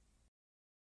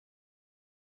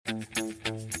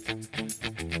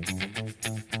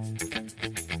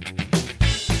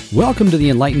Welcome to The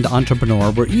Enlightened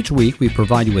Entrepreneur, where each week we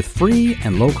provide you with free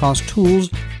and low-cost tools,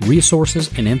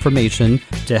 resources, and information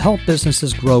to help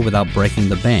businesses grow without breaking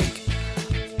the bank.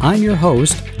 I'm your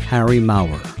host, Harry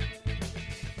Maurer.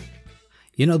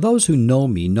 You know, those who know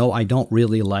me know I don't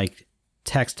really like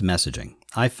text messaging.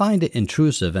 I find it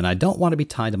intrusive, and I don't want to be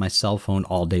tied to my cell phone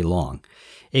all day long.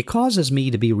 It causes me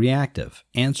to be reactive,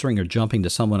 answering or jumping to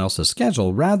someone else's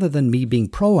schedule rather than me being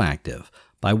proactive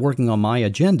by working on my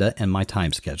agenda and my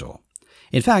time schedule.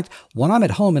 In fact, when I'm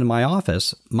at home in my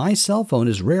office, my cell phone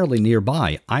is rarely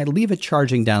nearby. I leave it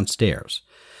charging downstairs.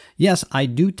 Yes, I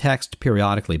do text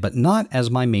periodically, but not as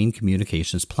my main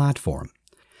communications platform.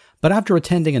 But after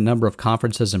attending a number of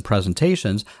conferences and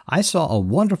presentations, I saw a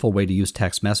wonderful way to use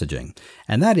text messaging,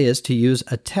 and that is to use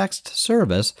a text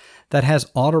service that has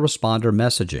autoresponder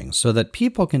messaging so that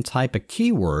people can type a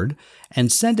keyword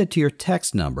and send it to your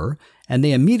text number, and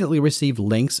they immediately receive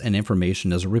links and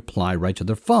information as a reply right to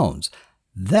their phones.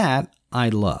 That I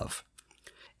love.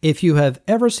 If you have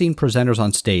ever seen presenters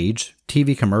on stage,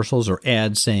 TV commercials, or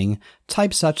ads saying,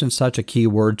 type such and such a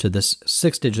keyword to this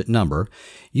 6-digit number,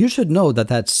 you should know that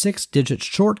that 6-digit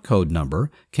short code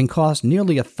number can cost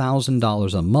nearly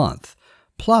 $1,000 a month,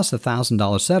 plus a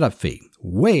 $1,000 setup fee,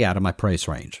 way out of my price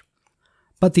range.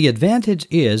 But the advantage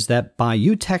is that by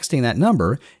you texting that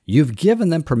number, you've given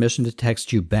them permission to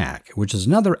text you back, which is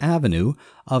another avenue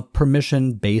of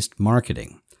permission-based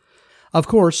marketing. Of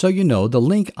course, so you know, the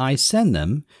link I send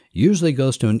them usually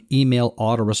goes to an email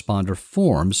autoresponder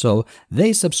form, so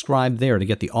they subscribe there to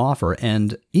get the offer,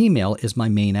 and email is my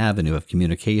main avenue of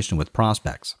communication with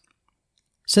prospects.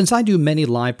 Since I do many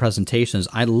live presentations,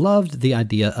 I loved the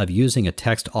idea of using a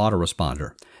text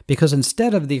autoresponder, because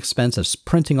instead of the expense of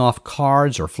printing off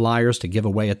cards or flyers to give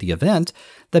away at the event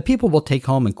that people will take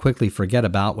home and quickly forget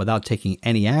about without taking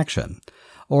any action,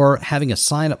 or having a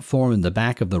sign-up form in the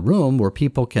back of the room where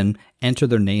people can enter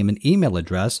their name and email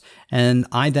address, and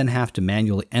I then have to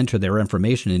manually enter their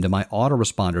information into my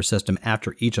autoresponder system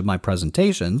after each of my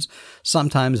presentations,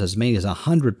 sometimes as many as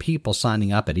 100 people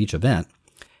signing up at each event.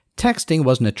 Texting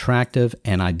was an attractive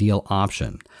and ideal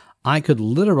option. I could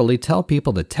literally tell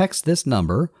people to text this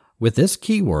number with this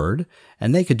keyword,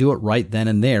 and they could do it right then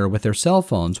and there with their cell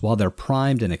phones while they're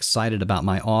primed and excited about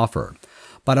my offer.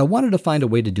 But I wanted to find a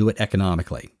way to do it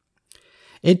economically.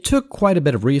 It took quite a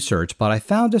bit of research, but I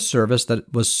found a service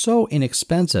that was so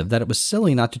inexpensive that it was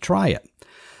silly not to try it.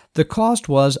 The cost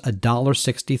was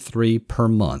 $1.63 per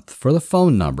month for the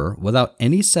phone number without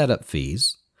any setup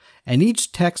fees, and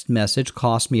each text message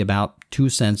cost me about 2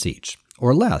 cents each,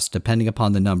 or less, depending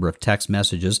upon the number of text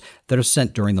messages that are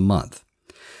sent during the month.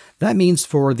 That means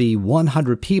for the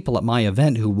 100 people at my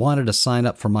event who wanted to sign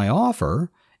up for my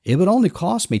offer, it would only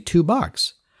cost me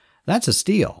 $2. That's a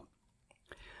steal.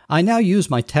 I now use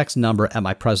my text number at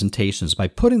my presentations by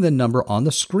putting the number on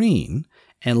the screen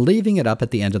and leaving it up at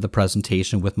the end of the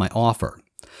presentation with my offer.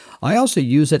 I also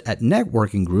use it at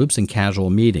networking groups and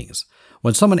casual meetings.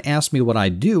 When someone asks me what I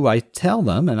do, I tell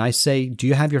them and I say, "Do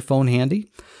you have your phone handy?"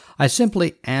 I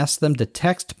simply ask them to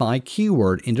text my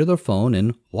keyword into their phone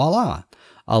and voila,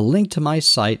 a link to my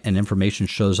site and information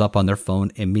shows up on their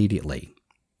phone immediately.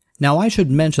 Now, I should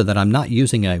mention that I'm not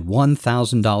using a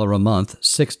 $1,000 a month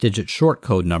 6-digit short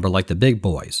code number like the big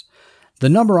boys. The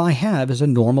number I have is a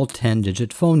normal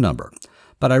 10-digit phone number,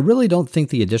 but I really don't think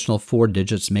the additional 4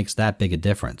 digits makes that big a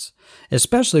difference,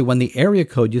 especially when the area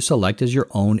code you select is your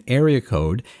own area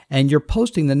code and you're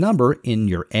posting the number in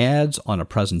your ads, on a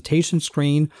presentation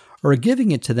screen, or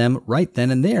giving it to them right then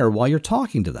and there while you're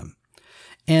talking to them.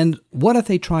 And what if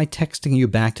they try texting you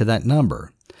back to that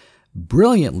number?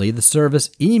 Brilliantly, the service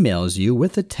emails you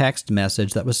with the text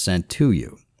message that was sent to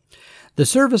you. The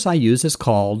service I use is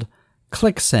called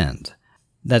ClickSend.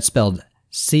 That's spelled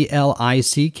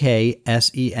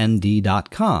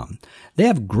ClickSend.com. They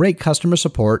have great customer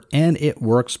support, and it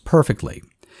works perfectly.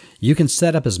 You can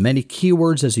set up as many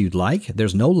keywords as you'd like.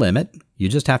 There's no limit. You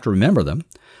just have to remember them.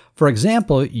 For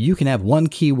example, you can have one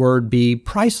keyword be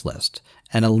price list,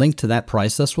 and a link to that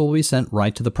price list will be sent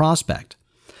right to the prospect.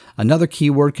 Another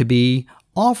keyword could be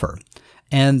offer,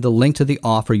 and the link to the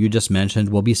offer you just mentioned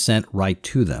will be sent right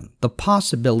to them. The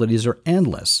possibilities are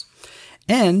endless.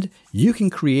 And you can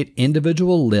create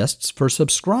individual lists for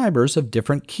subscribers of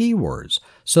different keywords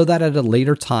so that at a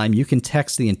later time you can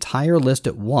text the entire list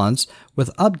at once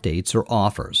with updates or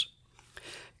offers.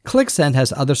 ClickSend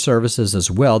has other services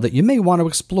as well that you may want to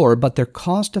explore, but their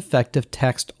cost-effective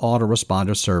text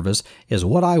autoresponder service is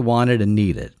what I wanted and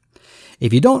needed.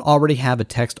 If you don't already have a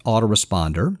text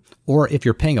autoresponder, or if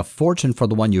you're paying a fortune for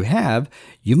the one you have,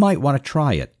 you might want to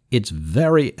try it. It's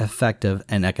very effective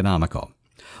and economical.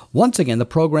 Once again, the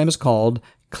program is called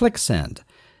ClickSend,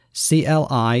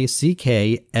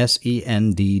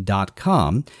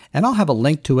 ClickSend.com, and I'll have a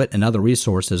link to it and other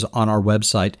resources on our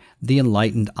website, The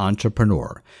Enlightened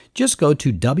Entrepreneur. Just go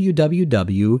to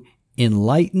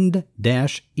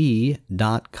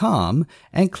www.enlightened-e.com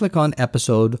and click on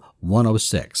episode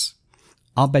 106.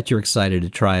 I'll bet you're excited to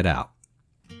try it out.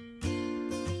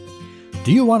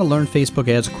 Do you want to learn Facebook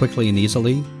ads quickly and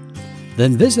easily?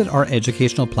 Then visit our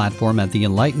educational platform at The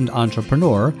Enlightened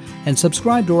Entrepreneur and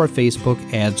subscribe to our Facebook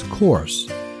ads course.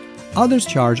 Others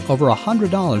charge over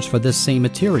 $100 for this same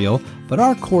material, but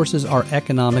our courses are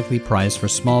economically priced for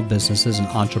small businesses and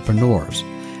entrepreneurs.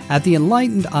 At The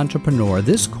Enlightened Entrepreneur,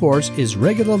 this course is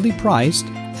regularly priced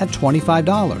at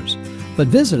 $25. But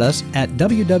visit us at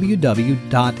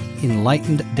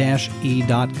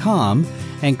www.enlightened-e.com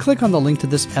and click on the link to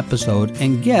this episode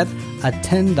and get a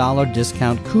 $10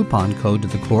 discount coupon code to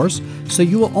the course, so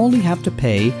you will only have to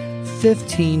pay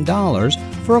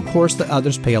 $15 for a course that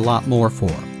others pay a lot more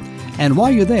for. And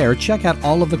while you're there, check out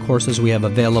all of the courses we have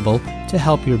available to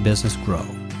help your business grow.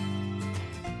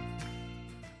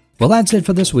 Well, that's it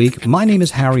for this week. My name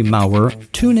is Harry Maurer.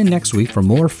 Tune in next week for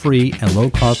more free and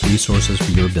low-cost resources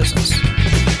for your business.